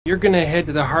You're gonna head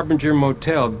to the Harbinger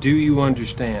Motel, do you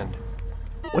understand?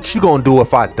 What you gonna do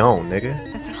if I don't, nigga?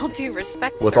 With all due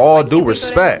respect, With sir, all why due can't we go to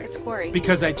respect. Quarry?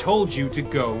 Because I told you to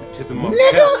go to the motel.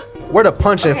 Nigga! We're the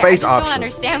punch and Okay, face I just option. don't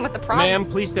understand what the problem. Ma'am,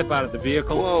 please step out of the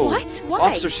vehicle. Whoa. What? Why?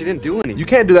 Officer, she didn't do anything. You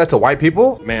can't do that to white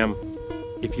people. Ma'am,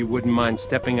 if you wouldn't mind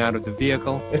stepping out of the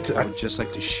vehicle, I would just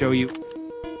like to show you.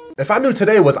 If I knew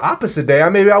today was opposite day,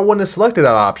 maybe I wouldn't have selected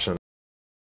that option.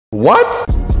 What?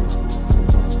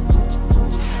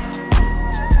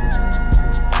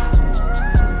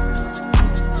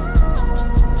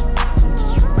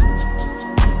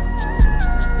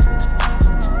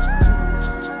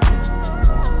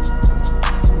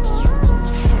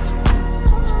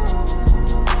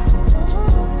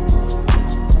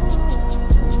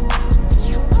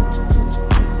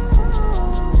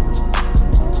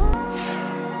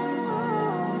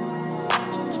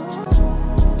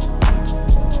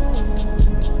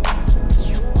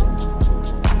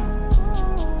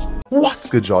 What's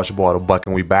good, Josh? Your boy, the Buck,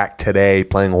 and we back today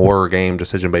playing horror game,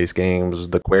 decision-based games,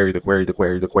 the Quarry.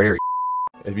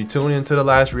 If you tune into the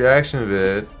last reaction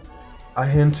vid, I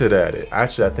hinted at it.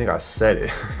 Actually, I think I said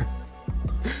it.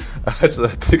 I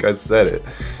think I said it,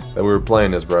 that we were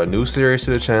playing this, bro. New series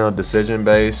to the channel,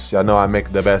 decision-based. Y'all know I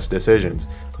make the best decisions.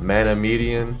 Man of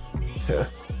Median,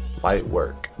 light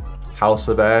work. House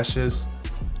of Ashes,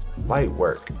 light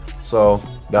work. So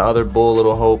that other bull,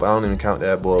 Little Hope, I don't even count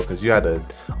that bull because you had to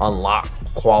unlock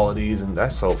qualities, and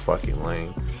that's so fucking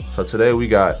lame. So today we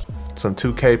got some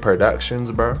 2K productions,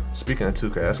 bro. Speaking of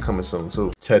 2K, that's coming soon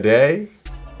too. Today,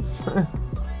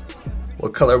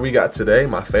 what color we got today?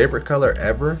 My favorite color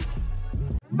ever,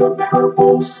 the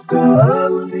purple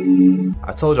Scully.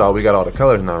 I told y'all we got all the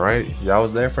colors now, right? Y'all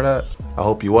was there for that? I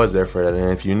hope you was there for that, and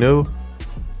if you knew,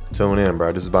 tune in,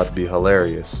 bro. This is about to be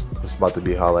hilarious. This is about to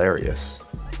be hilarious.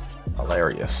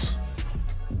 Hilarious.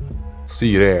 See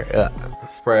you there.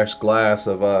 Fresh glass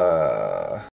of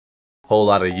whole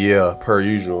lot of yeah per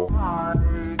usual.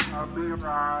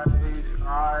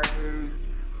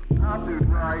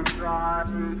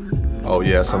 Oh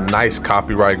yeah, some nice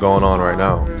copyright going on right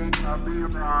now.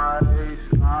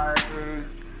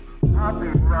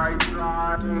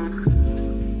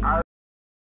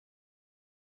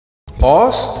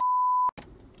 Pause.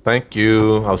 Thank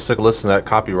you. I was sick of listening to that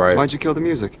copyright. Why'd you kill the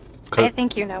music? I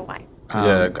think you know why.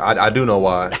 Yeah, I do know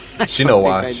why. She know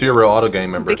why. She a real auto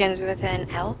game member. Begins with an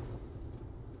L?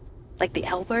 Like the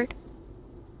L word?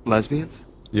 Lesbians?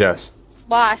 Yes.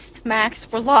 Lost, Max.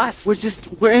 We're lost.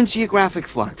 We're in geographic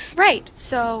flux. Right,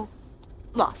 so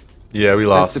lost. Yeah, we That's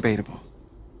lost. debatable.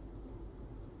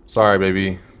 Sorry,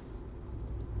 baby.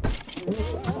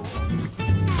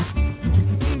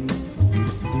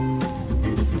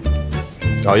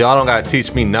 Oh, y'all don't gotta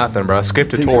teach me nothing, bro. Skip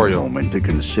tutorial. Take a moment to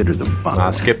consider the following.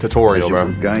 Nah, skip tutorial, as it bro.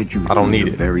 will guide you I don't through need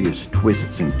the it. Various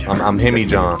twists and turns I'm Hemi that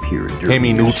John. may appear during Hemi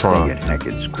your Neutron. stay at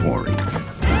Hackett's Quarry.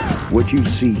 What you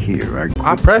see here are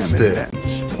I quick pressed time it.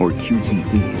 events, or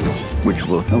QTEs, which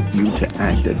will help you to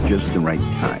act at just the right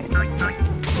time.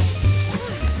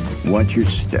 Watch your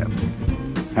step.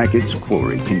 Hackett's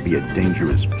Quarry can be a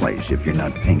dangerous place if you're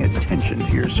not paying attention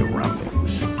to your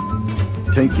surroundings.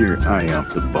 Take your eye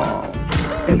off the ball,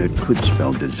 and it could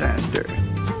spell disaster.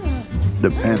 The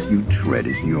path you tread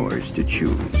is yours to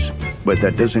choose, but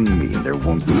that doesn't mean there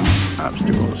won't be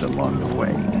obstacles along the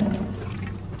way.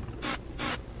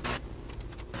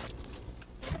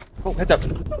 Oh, heads up.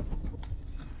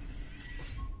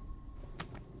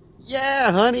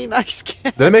 Yeah, honey, nice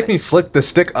catch. Did it make me flick the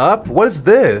stick up? What is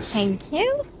this? Thank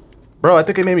you. Bro, I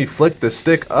think it made me flick the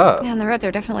stick up. Man, the roads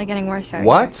are definitely getting worse out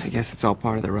What? I guess it's all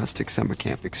part of the rustic summer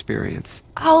camp experience.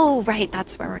 here. Oh, right,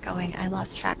 that's where we're going. I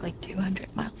lost track like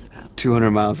 200 miles ago.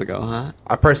 200 miles ago, huh?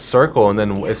 I pressed circle and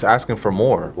then it's asking for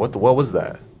more. What was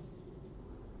that?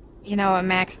 You know what,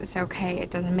 Max? It's okay. It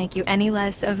doesn't make you any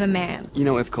less of a man. You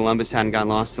know, if Columbus hadn't got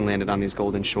lost and landed on these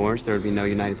golden shores, there would be no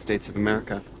United States of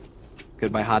America.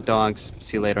 Goodbye hot dogs,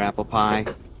 see you later apple pie.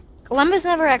 Columbus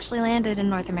never actually landed in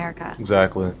North America.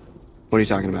 Exactly. What are you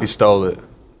talking about? He stole it.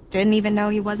 Didn't even know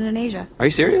he wasn't in Asia. Are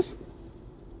you serious?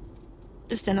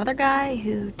 Just another guy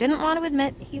who didn't want to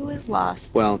admit he was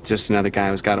lost. Well, just another guy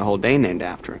who's got a whole day named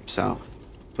after him, so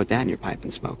put that in your pipe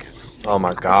and smoke it. Oh my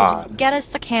Just god. get us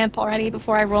to camp already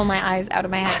before I roll my eyes out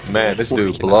of my head. Man, this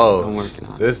dude Working on it. I'm blows. working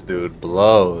on it. This dude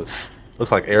blows.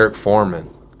 Looks like Eric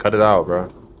Foreman. Cut it out,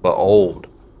 bro. But old.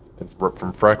 And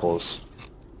from freckles.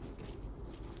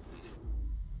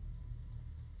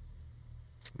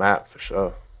 Map for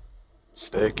sure.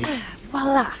 Sticky.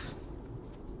 Voila.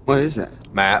 What is that?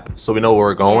 Map, so we know where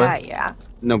we're going. Yeah.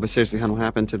 No, but seriously, hon, what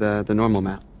happened to the normal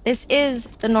map? This is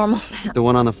the normal map. The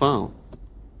one on the phone.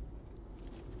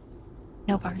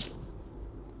 No bars.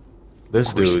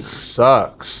 This dude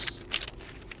sucks.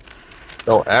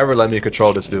 Don't ever let me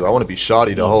control this dude. I want to be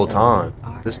shoddy the whole time.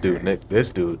 This dude, Nick,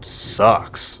 this dude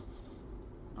sucks.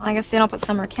 Well, I guess they don't put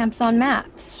summer camps on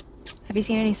maps. Have you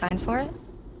seen any signs for it?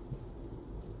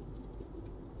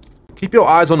 Keep your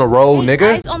eyes on the road, Hey,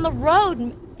 nigga. eyes on the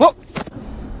road. Whoa!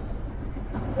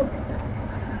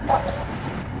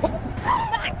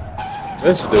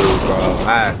 This dude, bro,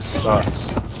 Max sucks.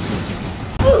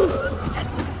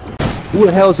 Who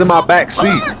the hell's in my back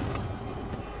seat?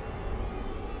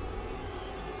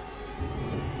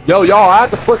 Yo, y'all, I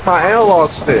had to flick my analog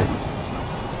stick.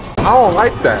 I don't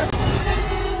like that.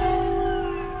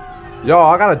 Yo,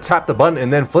 I gotta tap the button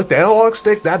and then flick the analog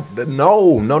stick?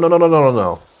 No, no, no, no, no, no, no,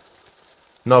 no.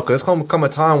 No, cause it's gonna come a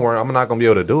time where I'm not gonna be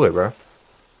able to do it, bro.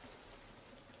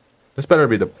 This better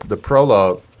be the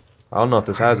prologue. I don't know if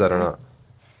this has that or not.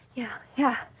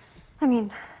 Yeah. I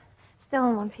mean, still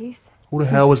in one piece. Who the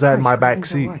hell was that in my back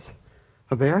seat?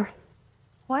 A bear?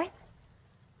 What?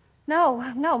 No,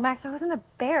 Max, I wasn't a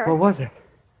bear. What was it?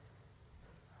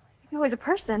 It was a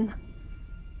person.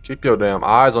 Keep your damn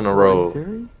eyes on the road.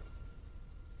 Serious?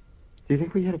 Do you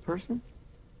think we hit a person?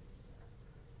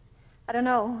 I don't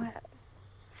know.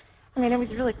 I mean, it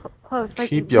was really close. Like,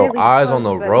 Keep your really eyes close, on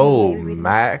the but road, maybe we didn't.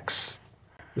 Max.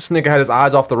 This nigga had his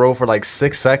eyes off the road for like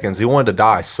 6 seconds. He wanted to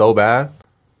die so bad.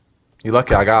 You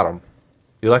lucky I got him.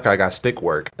 You lucky I got stick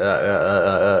work.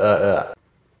 What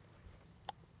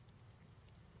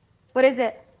is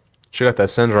it? She got that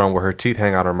syndrome where her teeth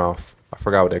hang out her mouth. I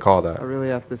forgot what they call that. I really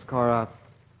effed this car up.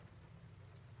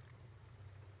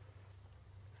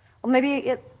 Well, maybe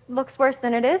it looks worse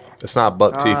than it is. It's not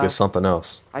buck teeth, it's something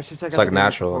else. I should check It's out like the damage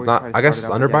natural. before we Not- try to I guess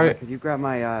start it's it up again. underbite? Could you grab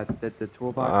my the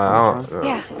toolbox? I from the don't,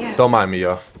 trunk? Yeah. Don't mind me,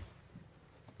 yo.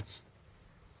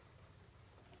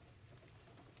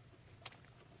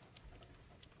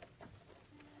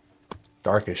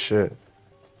 Dark as shit.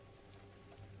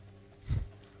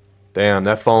 Damn,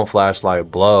 that phone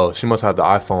flashlight blows. She must have the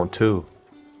iPhone too.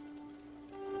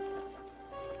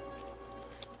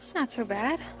 It's not so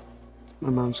bad. My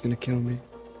mom's gonna kill me.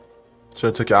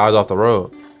 Should've took your eyes off the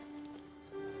road.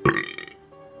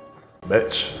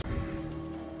 Bitch.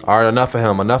 Alright, enough of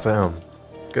him, enough of him.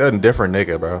 Good and different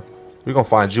nigga, bro. We gonna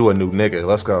find you a new nigga.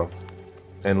 Let's go.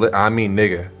 And I mean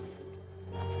nigga.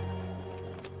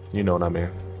 You know what I mean.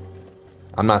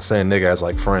 I'm not saying nigga as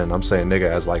like friend. I'm saying nigga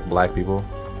as like black people.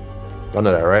 Y'all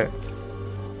know that, right?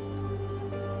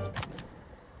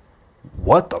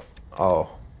 What the f- Oh.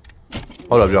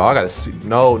 Hold up, y'all. I gotta see.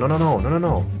 No.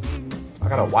 I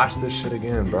gotta watch this shit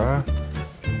again, bruh.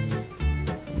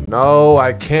 No,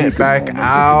 I can't back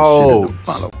out.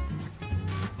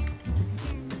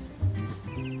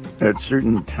 At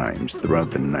certain times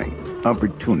throughout the night,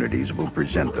 opportunities will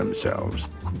present themselves,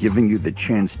 giving you the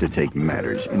chance to take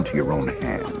matters into your own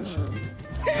hands.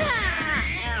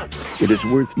 It is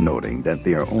worth noting that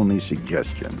they are only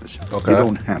suggestions. Okay. You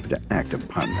don't have to act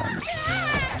upon them.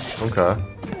 Okay.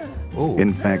 Ooh.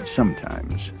 In fact,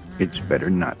 sometimes it's better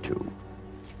not to.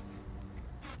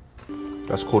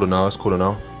 That's cool to know. That's cool to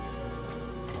know.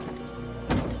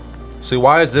 See,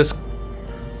 why is this?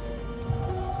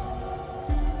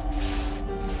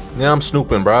 Yeah, I'm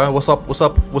snooping, bro. What's up? What's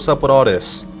up? What's up with all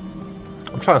this?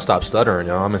 I'm trying to stop stuttering,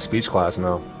 y'all. I'm in speech class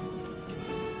now.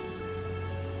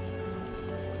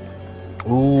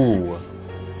 Ooh.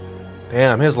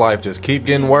 Damn, his life just keep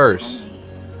getting worse.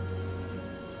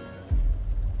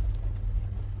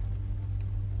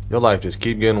 Your life just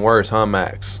keep getting worse, huh,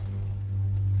 Max?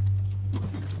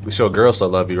 At least your girl still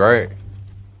love you, right?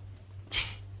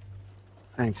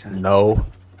 Thanks, honey. No.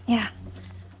 Yeah.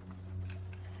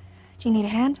 Do you need a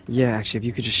hand? Yeah, actually, if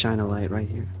you could just shine a light right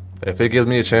here. If it gives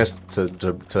me a chance to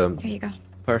Here you go.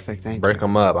 Perfect, thank break you.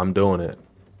 them up, I'm doing it.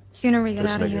 Sooner we get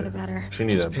This out of here, nigga. the better. She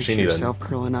need Just a. picture She need yourself a.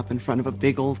 curling up in front of a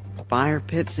big old fire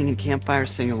pit singing campfire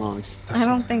sing-alongs. I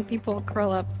don't think people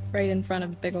curl up right in front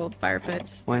of big old fire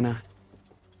pits. Why not?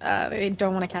 They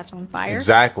don't want to catch on fire.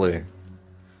 Exactly.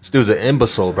 This dude's an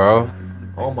imbecile, bro.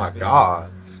 Oh my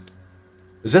god.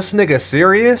 Is this nigga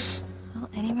serious? Well,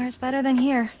 anywhere's better than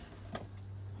here.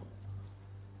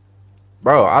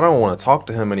 Bro, I don't want to talk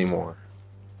to him anymore.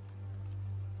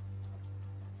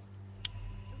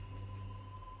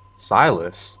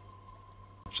 Silas.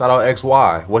 Shout out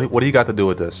XY. What do you got to do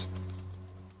with this?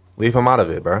 Leave him out of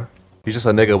it, bro. He's just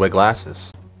a nigga with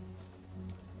glasses.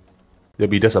 You'll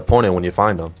be disappointed when you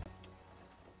find him.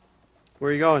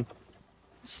 Where are you going?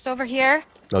 Just over here.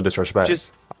 No disrespect.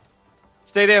 Just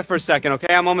stay there for a second,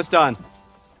 okay? I'm almost done.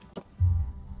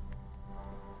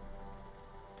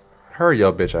 Hurry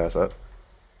your bitch ass up.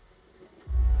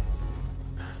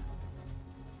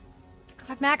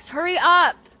 God Max, hurry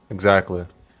up! Exactly.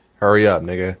 Hurry up,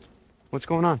 nigga. What's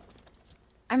going on?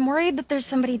 I'm worried that there's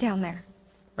somebody down there.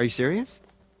 Are you serious?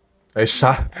 Hey,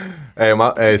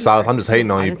 hey, Silas, I'm just hating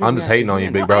on you. I'm just hating on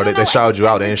you, big bro. They shouted you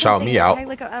out. They didn't shout me out.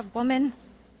 Like a woman.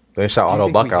 They didn't shout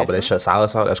Auto Buck out, but they shut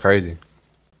Silas out. That's crazy.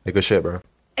 Hey, good shit, bro.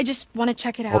 I just want to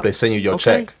check it out. Hope they send you your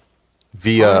check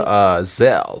via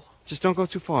Zelle. Just don't go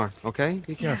too far, okay?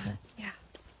 Be careful. Yeah.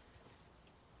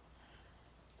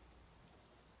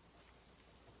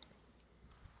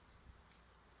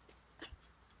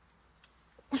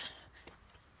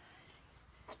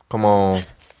 Come on.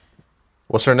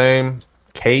 What's her name?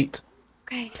 Kate?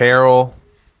 Okay. Carol?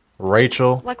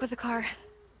 Rachel? Luck with the car.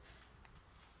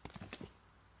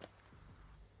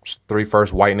 Three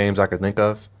first white names I could think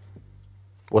of.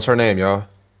 What's her name, y'all?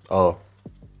 Oh,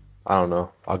 I don't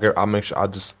know. I'll make sure.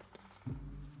 Let's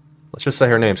just say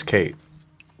her name's Kate.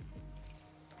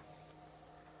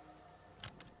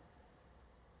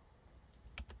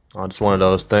 Oh, just one of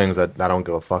those things that I don't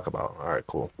give a fuck about. All right,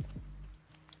 cool.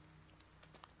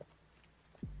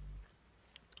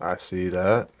 I see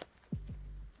that.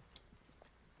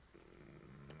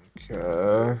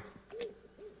 Okay.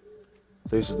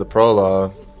 This is the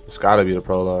prologue. It's gotta be the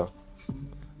prologue.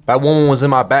 That woman was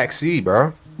in my back seat,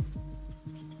 bro.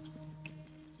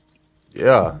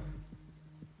 Yeah.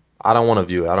 I don't want to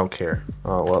view it. I don't care.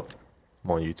 Oh, well,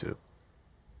 I'm on YouTube.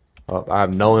 Oh, I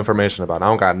have no information about it. I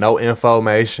don't got no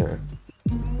information.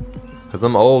 Because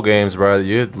them old games, bro,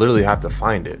 you literally have to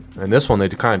find it. And this one, they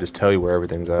kind of just tell you where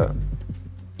everything's at.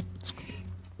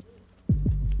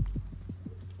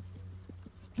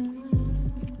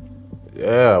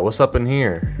 Yeah, what's up in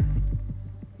here?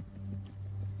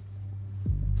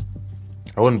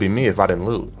 It wouldn't be me if I didn't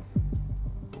loot.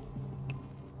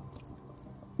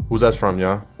 Who's that from,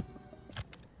 y'all?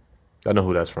 I know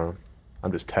who that's from.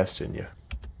 I'm just testing you.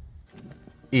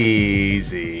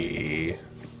 Easy.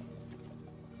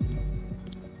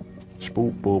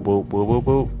 Boop, boop, boop, boop, boop,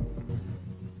 boop.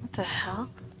 What the hell?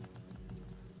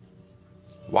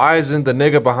 Why isn't the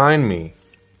nigga behind me?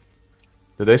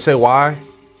 Did they say why?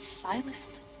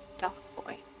 Silas, dog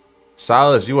boy.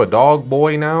 Silas, you a dog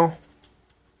boy now?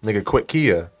 Nigga, quit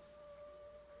Kia.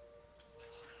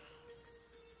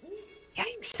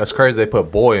 Yikes. That's crazy they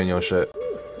put boy in your shit.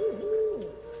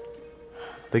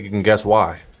 Think you can guess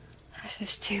why. This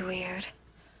is too weird.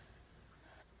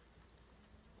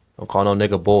 Don't call no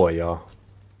nigga boy, y'all.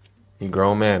 He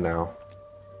grown man now.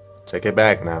 Take it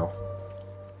back now.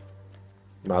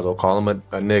 Might as well call him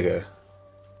a nigga.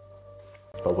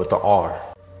 But with the R.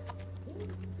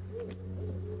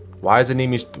 Why does it need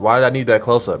me? Why did I need that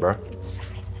close up, bro?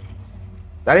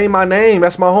 That ain't my name.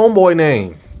 That's my homeboy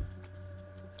name.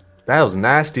 That was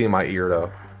nasty in my ear,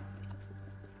 though.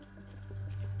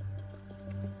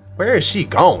 Where is she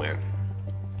going?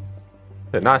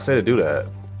 Did not say to do that.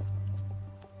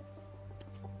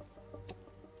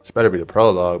 This better be the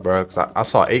prologue, bro. Because I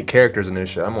saw 8 characters in this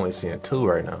shit. I'm only seeing 2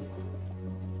 right now.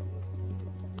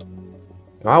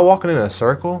 Am I walking in a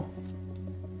circle?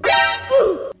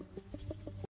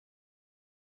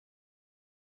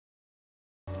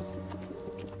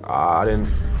 I didn't.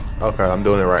 Okay, I'm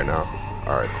doing it right now.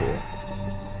 Alright, cool.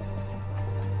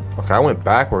 Okay, I went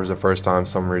backwards the first time for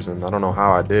some reason. I don't know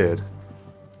how I did.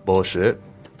 Bullshit.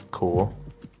 Cool.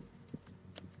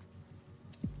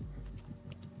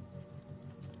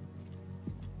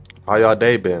 How y'all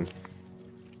day been?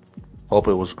 Hope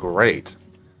it was great.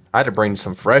 I had to bring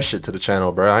some fresh shit to the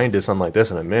channel, bro. I ain't did something like this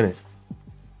in a minute.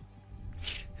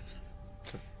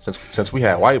 Since we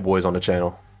had white boys on the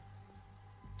channel.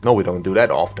 No, we don't do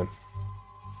that often.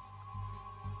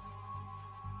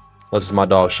 This is my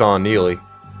dog Sean Neely,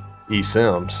 E.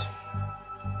 Sims,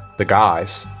 the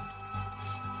guys.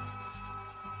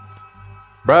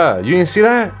 Bruh, you didn't see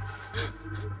that?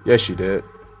 Yes, you did.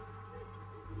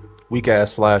 Weak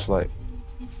ass flashlight.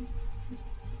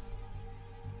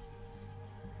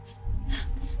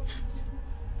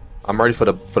 I'm ready for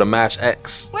the match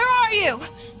X. Where are you?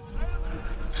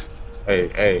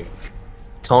 Hey,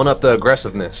 tone up the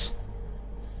aggressiveness.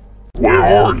 Where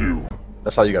are you?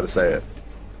 That's how you gotta say it.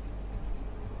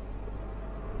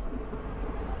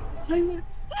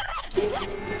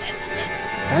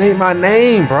 That ain't my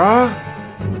name, bruh.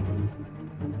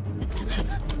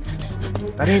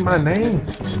 That ain't my name.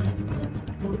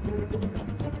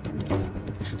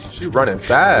 She running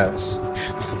fast.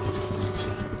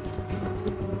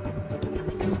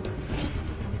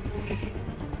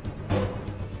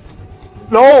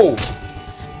 No!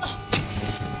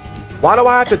 Why do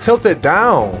I have to tilt it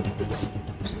down?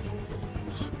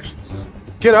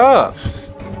 Get up!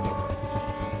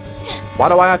 Why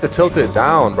do I have to tilt it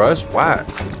down, bro? It's whack.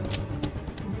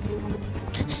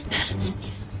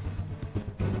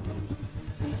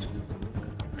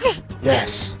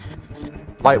 Yes.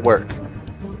 Light work.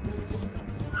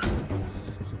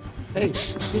 Hey,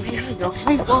 you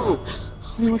okay? Whoa.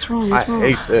 Hey, what's wrong? I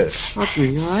hate this. Talk to me,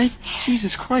 you alright?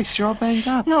 Jesus Christ, you're all banged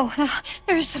up. No,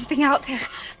 there's something out there.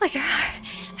 Like,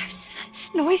 there's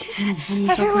noises Honey,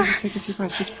 it's everywhere. okay. Just take a few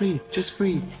breaths. Just breathe. Just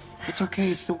breathe. It's okay.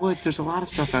 It's the woods. There's a lot of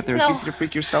stuff out there. No. It's easy to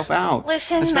freak yourself out.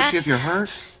 Listen, especially Max. if you're hurt.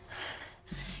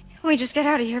 Can we just get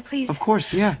out of here, please? Of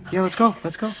course, yeah. Yeah, let's go.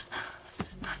 Let's go.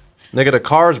 Nigga, the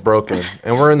car's broken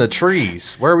and we're in the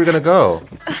trees. Where are we gonna go?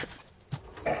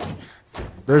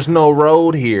 There's no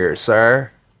road here, sir.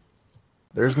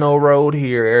 There's no road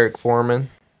here, Eric Foreman.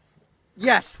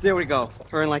 Yes, there we go.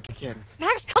 Purring like a kid.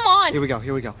 Max, come on! Here we go.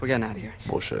 Here we go. We're getting out of here.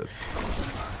 Bullshit.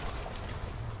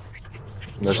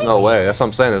 There's no way. That's what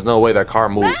I'm saying. There's no way that car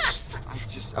moves. Max!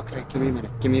 It's just okay. Give me a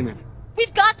minute. Give me a minute.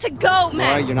 We've got to go, All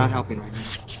Max! right, you're not helping right now.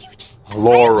 Can you just...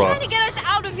 Laura. I'm trying to get us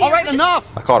out of here. All right,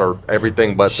 enough. I called her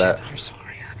everything but Shit, that. I'm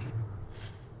sorry, honey.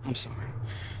 I'm sorry.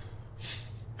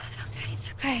 It's okay,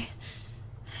 it's okay.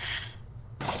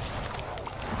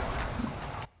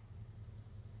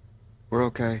 We're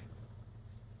okay.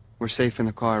 We're safe in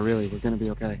the car, really. We're gonna be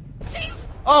okay. Jeez!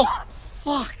 Oh,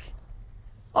 fuck.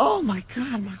 Oh my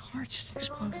God, my heart just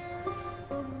exploded.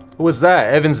 Who was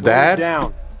that? Evan's dad?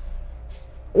 Down.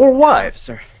 Or what?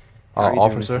 Officer. How are you doing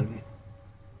Officer? this evening?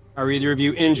 Are either of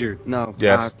you injured? No.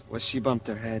 Yes. Well, she bumped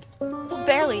her head. Well,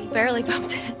 barely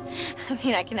bumped it. I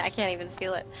mean, I can't even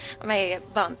feel it. My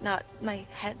bump, not my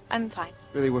head. I'm fine.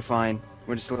 Really, we're fine.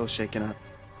 We're just a little shaken up.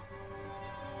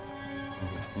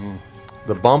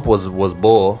 The bump was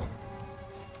bull.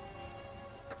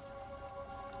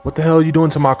 What the hell are you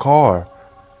doing to my car?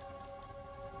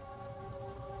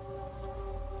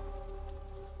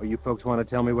 Well, you folks want to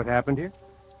tell me what happened here?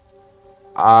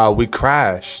 We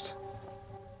crashed.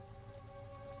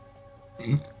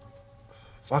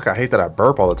 Fuck, I hate that I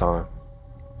burp all the time.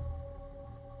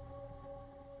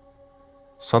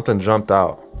 Something jumped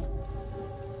out.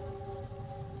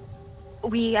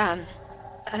 We,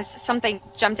 something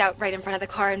jumped out right in front of the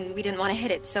car and we didn't want to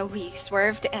hit it, so we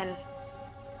swerved and...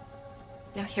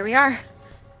 Now here we are.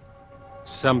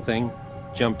 Something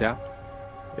jumped out?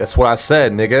 That's what I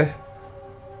said, nigga.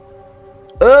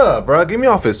 Bruh, get me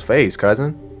off his face,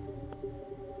 cousin.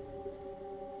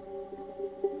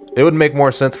 It would make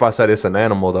more sense if I said it's an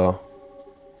animal, though.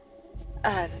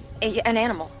 An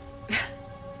animal.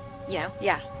 You know,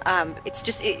 yeah. It's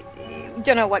just,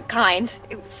 don't know what kind.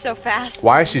 It was so fast.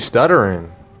 Why is she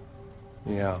stuttering?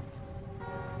 Yeah.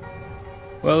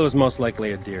 Well, it was most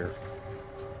likely a deer.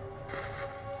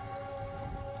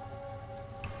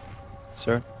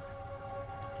 Sir?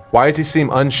 Why does he seem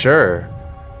unsure?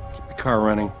 Keep the car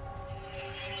running.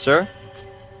 Sir?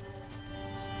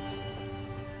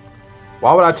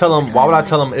 Why would I tell him? Why would I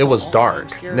tell him it was dark,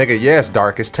 nigga? Yeah, it's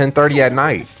dark. It's 10:30 at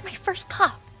night. This is my first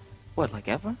cop. What, like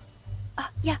ever?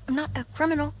 Yeah, I'm not a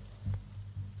criminal.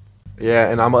 Yeah,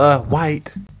 and I'm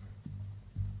white.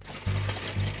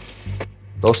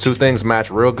 Those two things match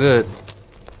real good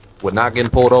with not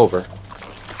getting pulled over.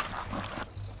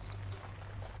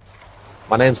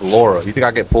 My name's Laura. You think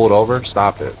I get pulled over?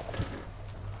 Stop it.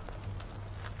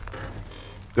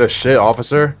 Good shit,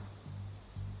 officer.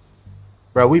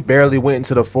 Bro, we barely went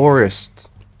into the forest.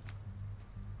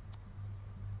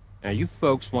 Now, you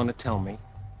folks want to tell me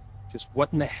just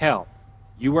what in the hell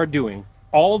you are doing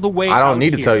all the way I don't out need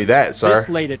to here tell you that, sir. This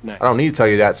late at night. I don't need to tell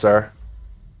you that, sir.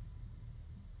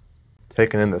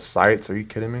 Taking in the sights? Are you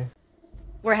kidding me?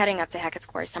 We're heading up to Hackett's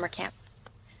Quarry summer camp.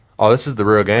 Oh, this is the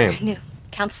real game. New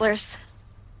counselors.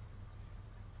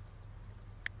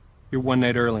 You're one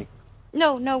night early.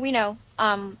 No, we know.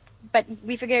 But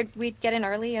we figured we'd get in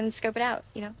early and scope it out,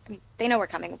 you know? I mean, they know we're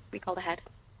coming. We called ahead.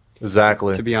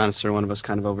 Exactly. To be honest, sir, one of us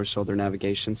kind of oversold their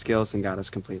navigation skills and got us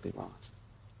completely lost.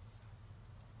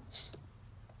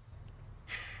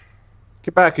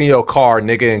 Get back in your car,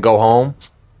 nigga, and go home.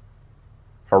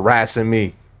 Harassing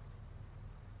me.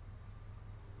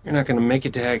 You're not going to make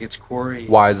it to Hackett's Quarry.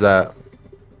 Why is that?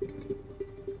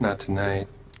 Not tonight.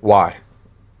 Why?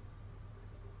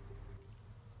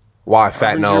 Why,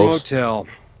 fat Harbinger nose? Motel.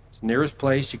 It's the nearest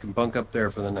place. You can bunk up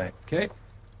there for the night, okay?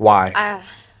 Why?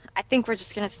 I think we're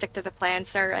just gonna stick to the plan,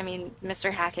 sir. I mean,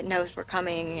 Mr. Hackett knows we're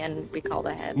coming and we called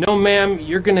ahead. No, ma'am.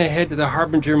 You're going to head to the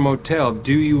Harbinger Motel.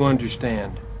 Do you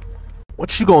understand?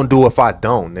 What you gonna do if I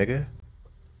don't, nigga?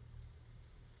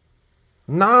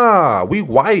 Nah, we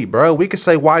white, bro. We can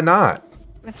say why not.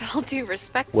 With all due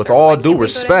respect, With sir, all why due can't we go to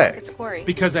respect. Hackett's Quarry?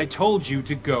 Because I told you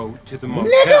to go to the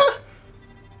motel. Nigga!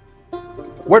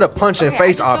 We're the punch and Okay,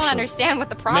 face I just option. don't understand what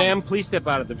the problem. Ma'am, please step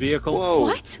out of the vehicle. Whoa.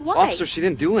 What? Why? Officer, she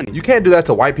didn't do anything. You can't do that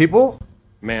to white people.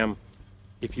 Ma'am,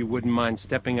 If you wouldn't mind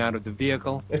stepping out of the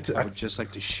vehicle, It's- I would just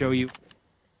like to show you.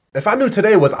 If I knew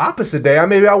today was opposite day,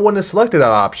 maybe I wouldn't have selected that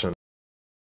option.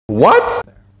 What?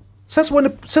 Since when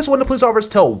the police officers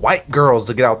tell white girls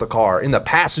to get out the car in the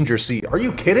passenger seat? Are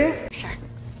you kidding? Sure.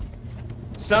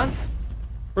 Son,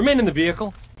 remain in the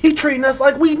vehicle. He treating us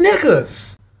like we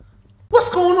niggas. What's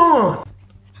going on?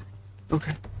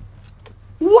 Okay.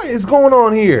 What is going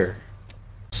on here?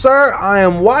 Sir, I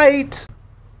am white.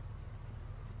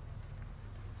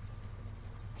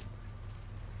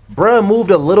 Bruh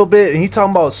moved a little bit and he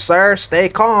talking about, sir, stay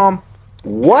calm.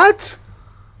 What?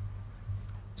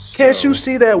 Can't So, you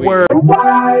see that we- word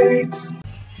white?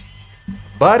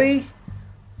 Buddy?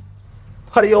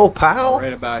 Buddy old pal?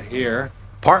 Right about here,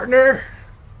 Partner?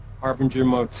 Harbinger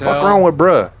Motel Fuck wrong with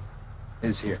bruh?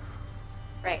 is here.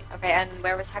 Right, okay, and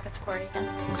where was Hackett's Quarry then?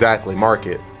 Exactly,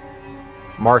 market.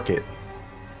 Market.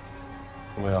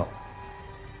 Well,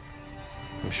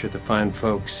 I'm sure the fine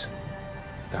folks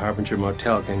at the Harbinger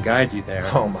Motel can guide you there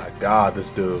Oh my god, this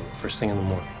dude. first thing in the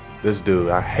morning. This dude.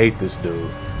 I hate this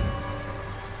dude.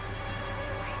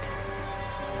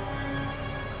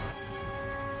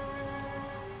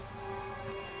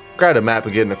 Grab the map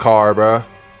and get in the car, bruh.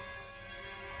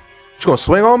 You gonna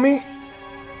swing on me?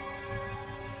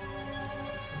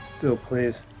 Still,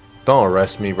 please. Don't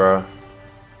arrest me, bruh.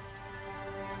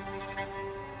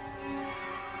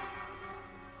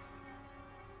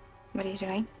 What are you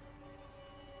doing?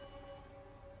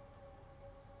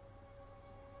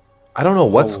 I don't know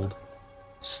what's Hold.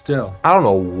 Still. I don't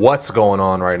know what's going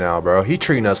on right now, bro. He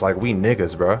treating us like we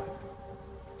niggas, bro.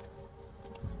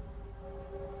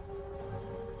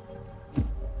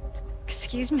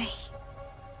 Excuse me.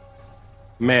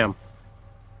 Ma'am,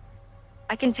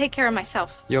 I can take care of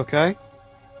myself. You okay?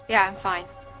 Yeah, I'm fine.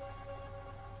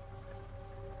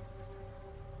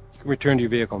 you can return to your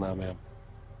vehicle now, ma'am.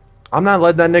 I'm not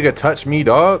letting that nigga touch me,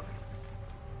 dog.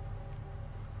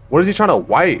 What is he trying to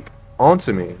wipe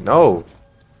onto me? No.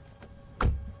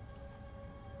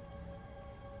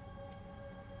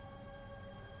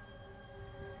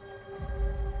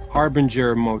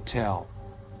 Harbinger Motel.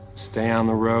 Stay on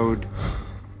the road.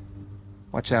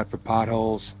 Watch out for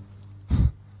potholes.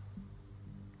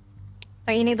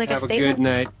 Oh, you need like a Have a statement? good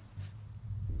night.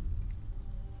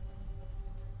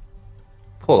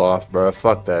 Pull off, bro.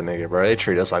 Fuck that nigga, bro. They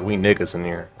treat us like we niggas in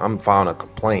here. I'm filing a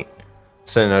complaint,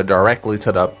 sending it directly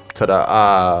to the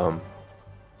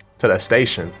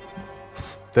station.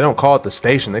 They don't call it the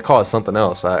station. They call it something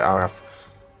else. I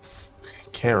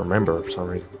can't remember for some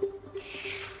reason.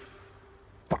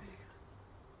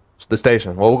 It's the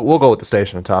station. Well, we'll go with the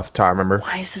station until I remember.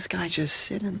 Why is this guy just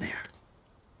sitting there?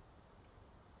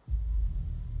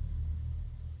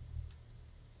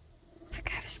 That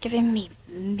guy was giving me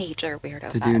major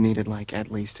weirdo The vibes. dude needed like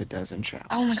at least a dozen showers.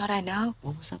 Oh my god, I know.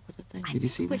 What was up with the thing? Did you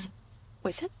see that?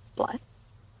 Was it blood?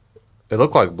 It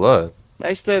looked like blood.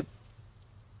 Nice to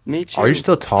meet you. Are you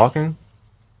still talking?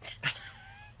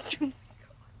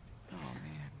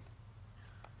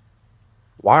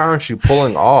 Why aren't you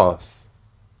pulling off?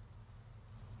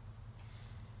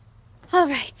 All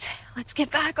right, let's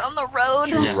get back on the road.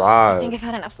 Yes. I Right. think I've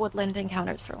had enough woodland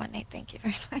encounters for one night. Thank you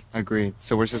very much. Agreed.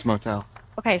 So where's this motel?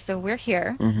 Okay, so we're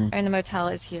here, Mhm. and the motel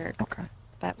is here, Okay.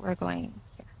 but we're going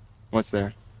here. What's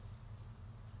there?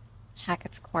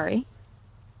 Hackett's Quarry.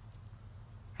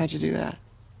 How'd you do that?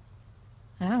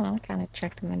 I don't know, kind of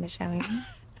tricked him into showing me.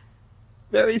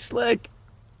 Very slick.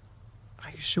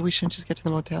 Are you sure we shouldn't just get to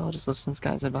the motel and just listen to this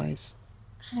guy's advice?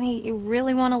 Honey, you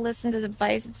really want to listen to the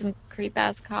advice of some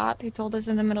creep-ass cop who told us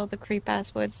in the middle of the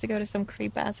creep-ass woods to go to some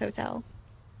creep-ass hotel?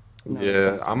 No, that Yeah,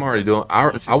 sounds I'm already doing. I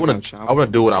Let's hit the want gun to. shop. I want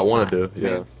to do what I want to do. Yeah.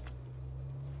 Ma'am.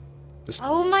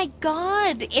 Oh my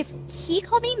god! If he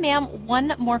called me ma'am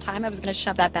one more time, I was gonna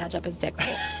shove that badge up his dick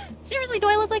hole. Seriously, do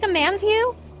I look like a ma'am to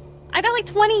you? I got like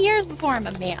 20 years before I'm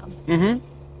a ma'am. Mm-hmm.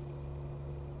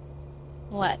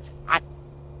 What?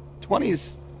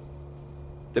 20's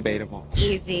debatable.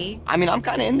 Easy. I mean, I'm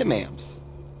kind of into ma'ams.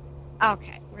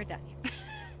 Okay, we're done here.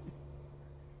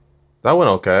 That went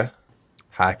okay.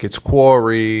 Hackett's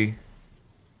Quarry.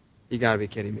 You gotta be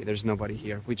kidding me. There's nobody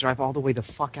here. We drive all the way the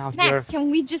fuck out Max, here. can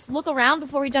we just look around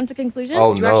before we jump to conclusions?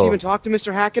 Oh, Did you actually no. even talk to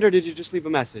Mr. Hackett, or did you just leave a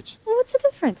message? Well, what's the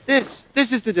difference? This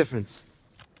is the difference.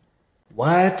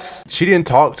 What? She didn't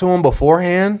talk to him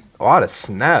beforehand? Oh, I'd have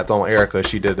snapped on Erica if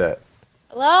she did that.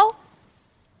 Hello?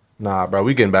 Nah, bro,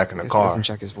 we getting back in the Guess he car. doesn't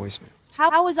check his voicemail.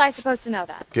 How was I supposed to know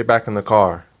that? Get back in the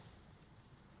car.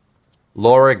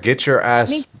 Laura, get your I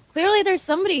ass. mean, clearly there's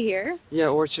somebody here. Yeah,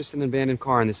 or it's just an abandoned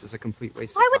car, and this is a complete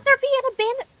waste Why of would time. there be an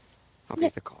abandoned... I'll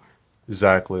take the car.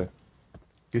 Exactly.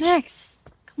 Get Max,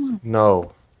 come on.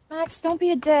 No. Max, don't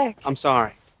be a dick. I'm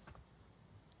sorry.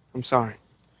 I'm sorry.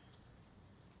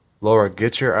 Laura,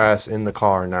 get your ass in the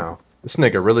car now. This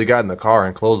nigga really got in the car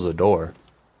and closed the door.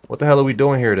 What the hell are we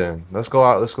doing here then? Let's go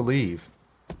out. Let's go leave.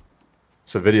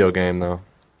 It's a video game though.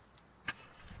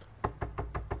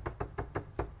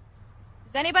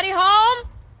 Is anybody home?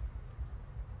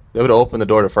 They would have opened the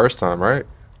door the first time, right?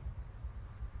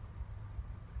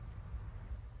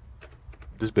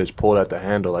 This bitch pulled at the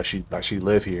handle like she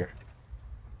live here.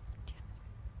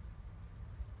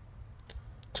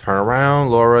 Turn around,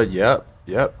 Laura. Yep.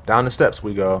 Down the steps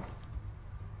we go.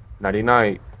 Nighty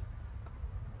night.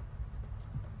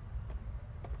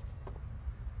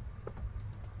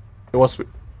 It wants me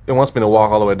to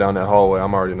walk all the way down that hallway.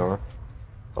 I'm already knowing.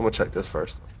 I'm gonna check this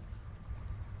first.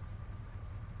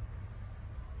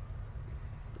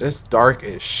 It's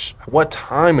dark-ish. What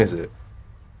time is it?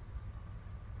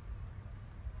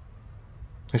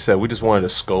 He said we just wanted to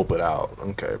scope it out.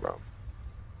 Okay, bro.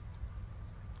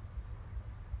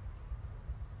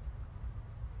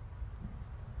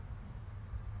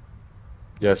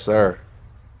 Yes, sir.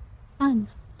 Fun.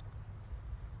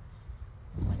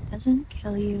 What doesn't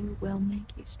kill you will make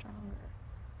you stronger.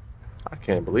 I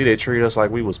can't believe they treated us like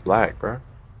we was black, bro.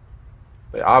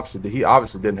 He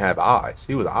obviously didn't have eyes.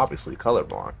 He was obviously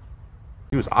colorblind.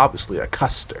 He was obviously a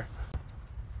custer.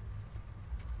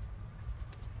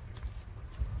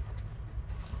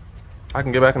 I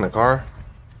can get back in the car.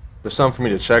 There's something for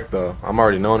me to check though. I'm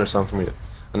already knowing there's something for me to.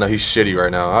 I know he's shitty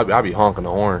right now. I'll be honking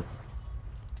the horn.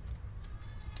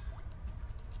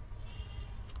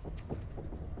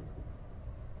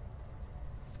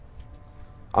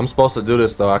 I'm supposed to do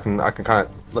this though. I can kind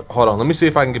of hold on. Let me see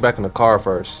if I can get back in the car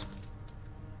first.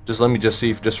 Let me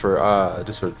see if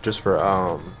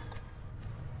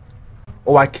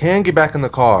oh, I can get back in the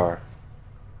car.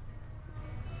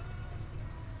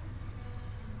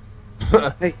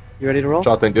 Hey, you ready to roll? What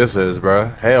y'all think this is,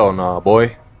 bruh? Hell nah,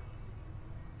 boy.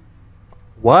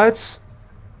 What?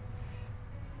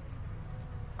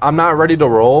 I'm not ready to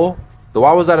roll?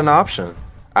 Why was that an option?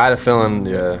 I had a feeling,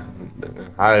 yeah.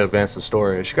 I advanced the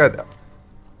story. She got.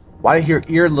 Why did her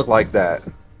ear look like that?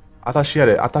 I thought she had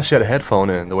a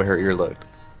headphone in the way her ear looked.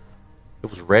 It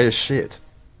was red as shit.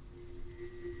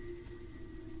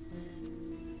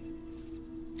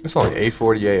 It's only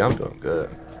 8:48. I'm doing good.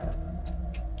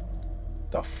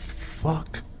 The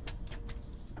fuck?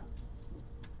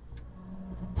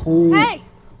 Who? Hey!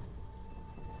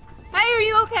 Hey, are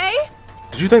you okay?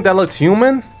 Did you think that looked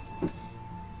human?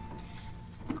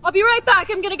 I'll be right back.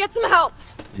 I'm gonna get some help.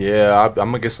 Yeah, I'm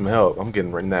gonna get some help. I'm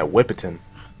getting in that Whipperton.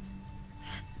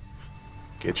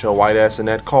 Get your white ass in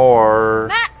that car.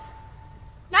 Max!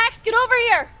 Max, get over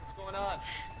here! What's going on?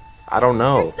 I don't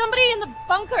know. There's somebody in the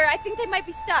bunker. I think they might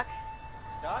be stuck.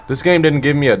 Stuck? This game didn't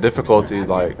give me a difficulty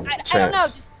like chance. I don't know.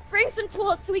 Just bring some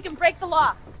tools so we can break the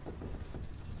law.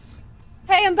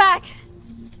 Hey, I'm back.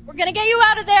 We're gonna get you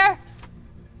out of there.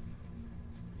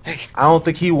 Hey, I don't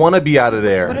think he wanna be out of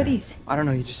there. What are these? I don't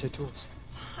know. You just said tools.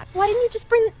 Why didn't you just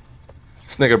bring?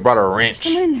 This nigga brought a There's wrench.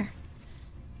 someone in there.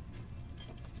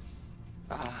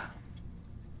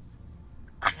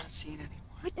 I'm not seeing anyone.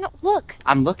 Wait, no, look.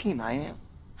 I'm looking. I am.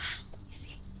 Let me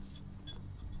see.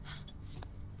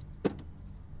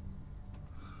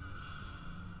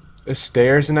 There's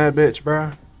stairs in that bitch,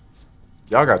 bruh.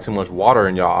 Y'all got too much water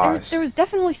in y'all eyes. There was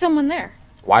definitely someone there.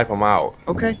 Wipe them out.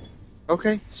 Okay.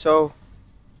 Okay. So.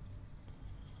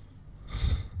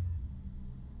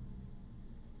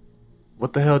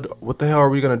 What the hell are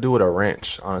we gonna do with a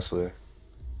wrench, honestly?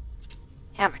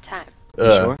 Hammer time. You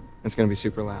sure? It's gonna be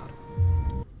super loud.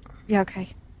 Yeah, okay.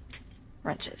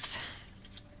 Wrenches.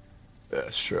 Yeah,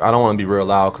 sure. I don't want to be real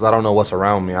loud because I don't know what's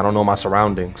around me. I don't know my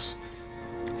surroundings.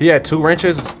 He had 2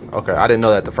 wrenches? Okay, I didn't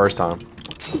know that the first time.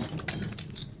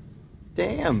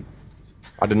 Damn.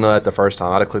 I didn't know that the first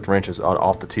time. I'd have clicked wrenches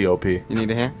off the TOP. You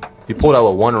need a hand? He pulled out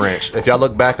with 1 wrench. If y'all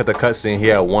look back at the cutscene, he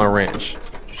had 1 wrench.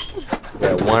 He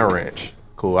had 1 wrench.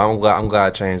 Cool. I'm glad I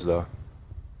changed though.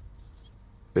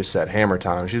 Bitch said hammer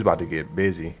time. She's about to get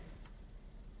busy.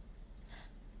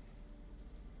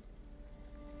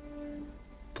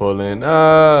 Pulling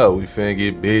up, we finna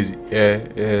get busy. Yeah,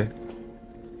 yeah.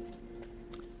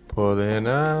 Pulling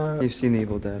up. You've seen The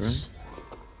Evil Dead, right?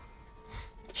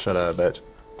 Shut up, bitch.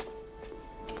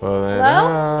 Pulling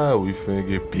Hello? up, we finna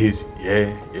get busy.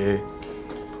 Yeah, yeah.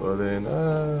 Pulling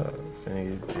up,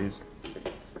 finna get busy.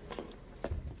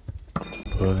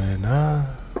 Pulling up.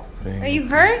 Are you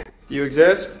hurt? Do you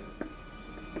exist?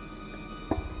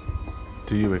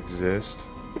 Do you exist?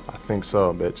 I think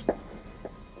so, bitch.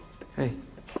 Hey,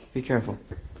 be careful.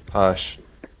 Hush.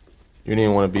 You didn't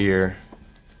even want to be here.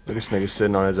 Look at this nigga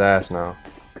sitting on his ass now.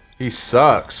 He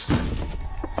sucks.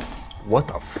 What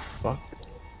the fuck?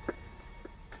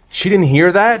 She didn't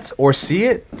hear that or see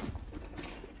it?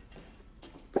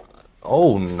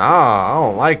 Oh, nah. I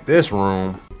don't like this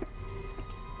room.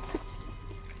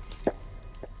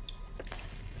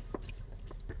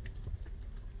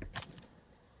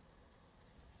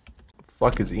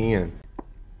 Fuck is Ian?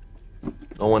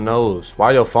 No one knows.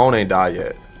 Why your phone ain't died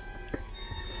yet?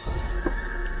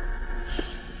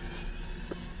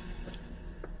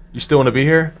 You still want to be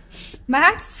here?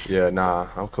 Max? Yeah, nah.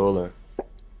 I'm coolin'.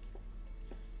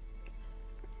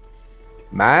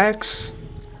 Max?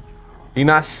 He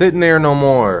not sitting there no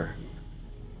more.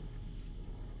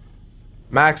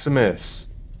 Maximus.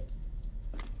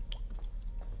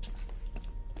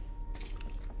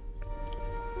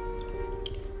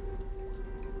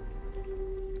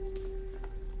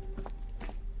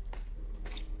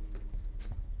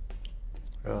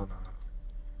 Hell no.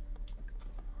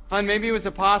 Hun, maybe it was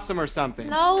a possum or something.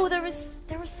 No, there was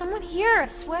someone here, I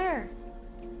swear.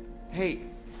 Hey,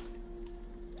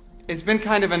 it's been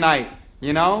kind of a night,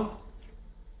 you know?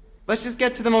 Let's just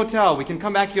get to the motel. We can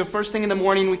come back here first thing in the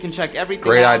morning. We can check everything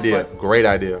Great out, idea. but- Great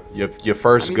idea. Your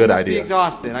first I mean, good you must be idea.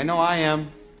 exhausted. I know I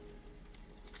am.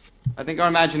 I think our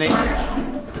imagination...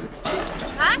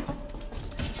 Max?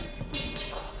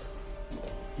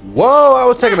 Whoa, I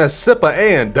was taking a sip of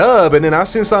A and Dub and then I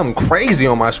seen something crazy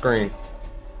on my screen.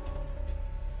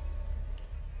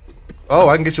 Oh,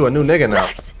 I can get you a new nigga now.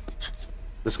 Max?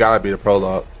 This gotta be the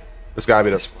prologue. This gotta be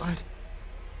the... What?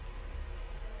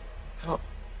 Help.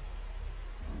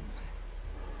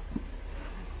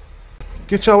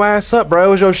 Get your ass up, bro.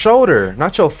 It was your shoulder,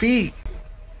 not your feet.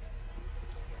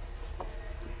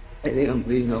 I think I'm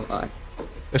bleeding a lot.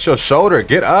 It's your shoulder.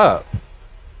 Get up.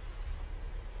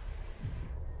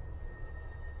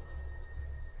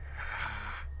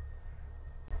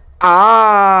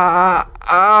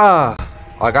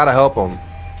 I gotta help him.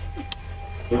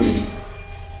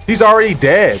 He's already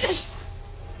dead.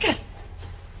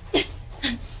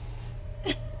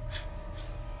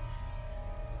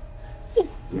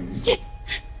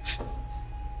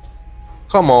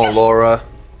 Come on, Laura.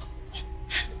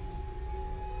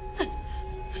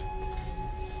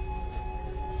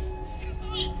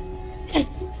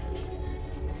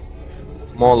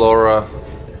 Come on, Laura.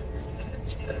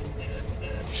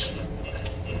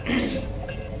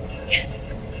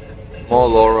 Come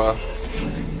on, Laura.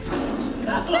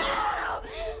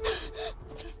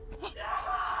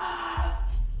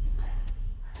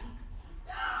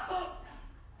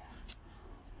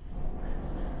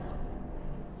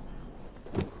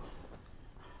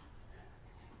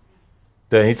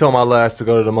 Dang, he told my last to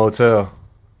go to the motel.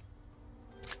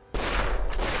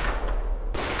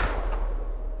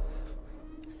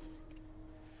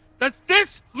 Does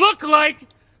this look like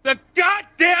the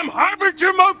goddamn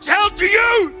Harbinger Motel to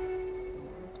you?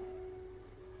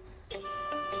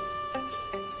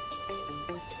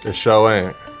 It sure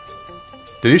ain't.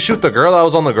 Did he shoot the girl that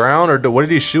was on the ground, or what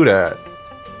did he shoot at?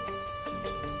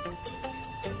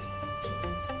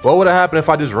 What would have happened if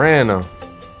I just ran him?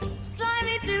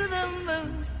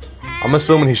 I'm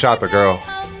assuming he shot the girl.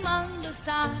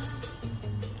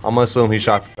 I'm assuming he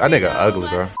shot... That nigga ugly,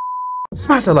 bro.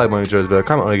 Smash that like button, Jersey Bell.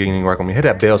 Comment on anything work on me. Hit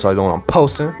that bell so I know when I'm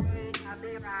posting.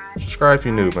 Subscribe if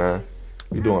you're new, man.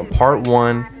 We doing part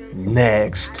 1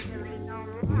 next.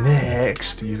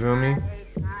 Next. You feel me?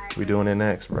 We doing it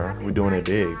next, bro. We doing it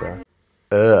big, bro.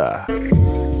 I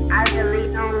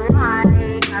really don't want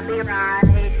it. I'll be right.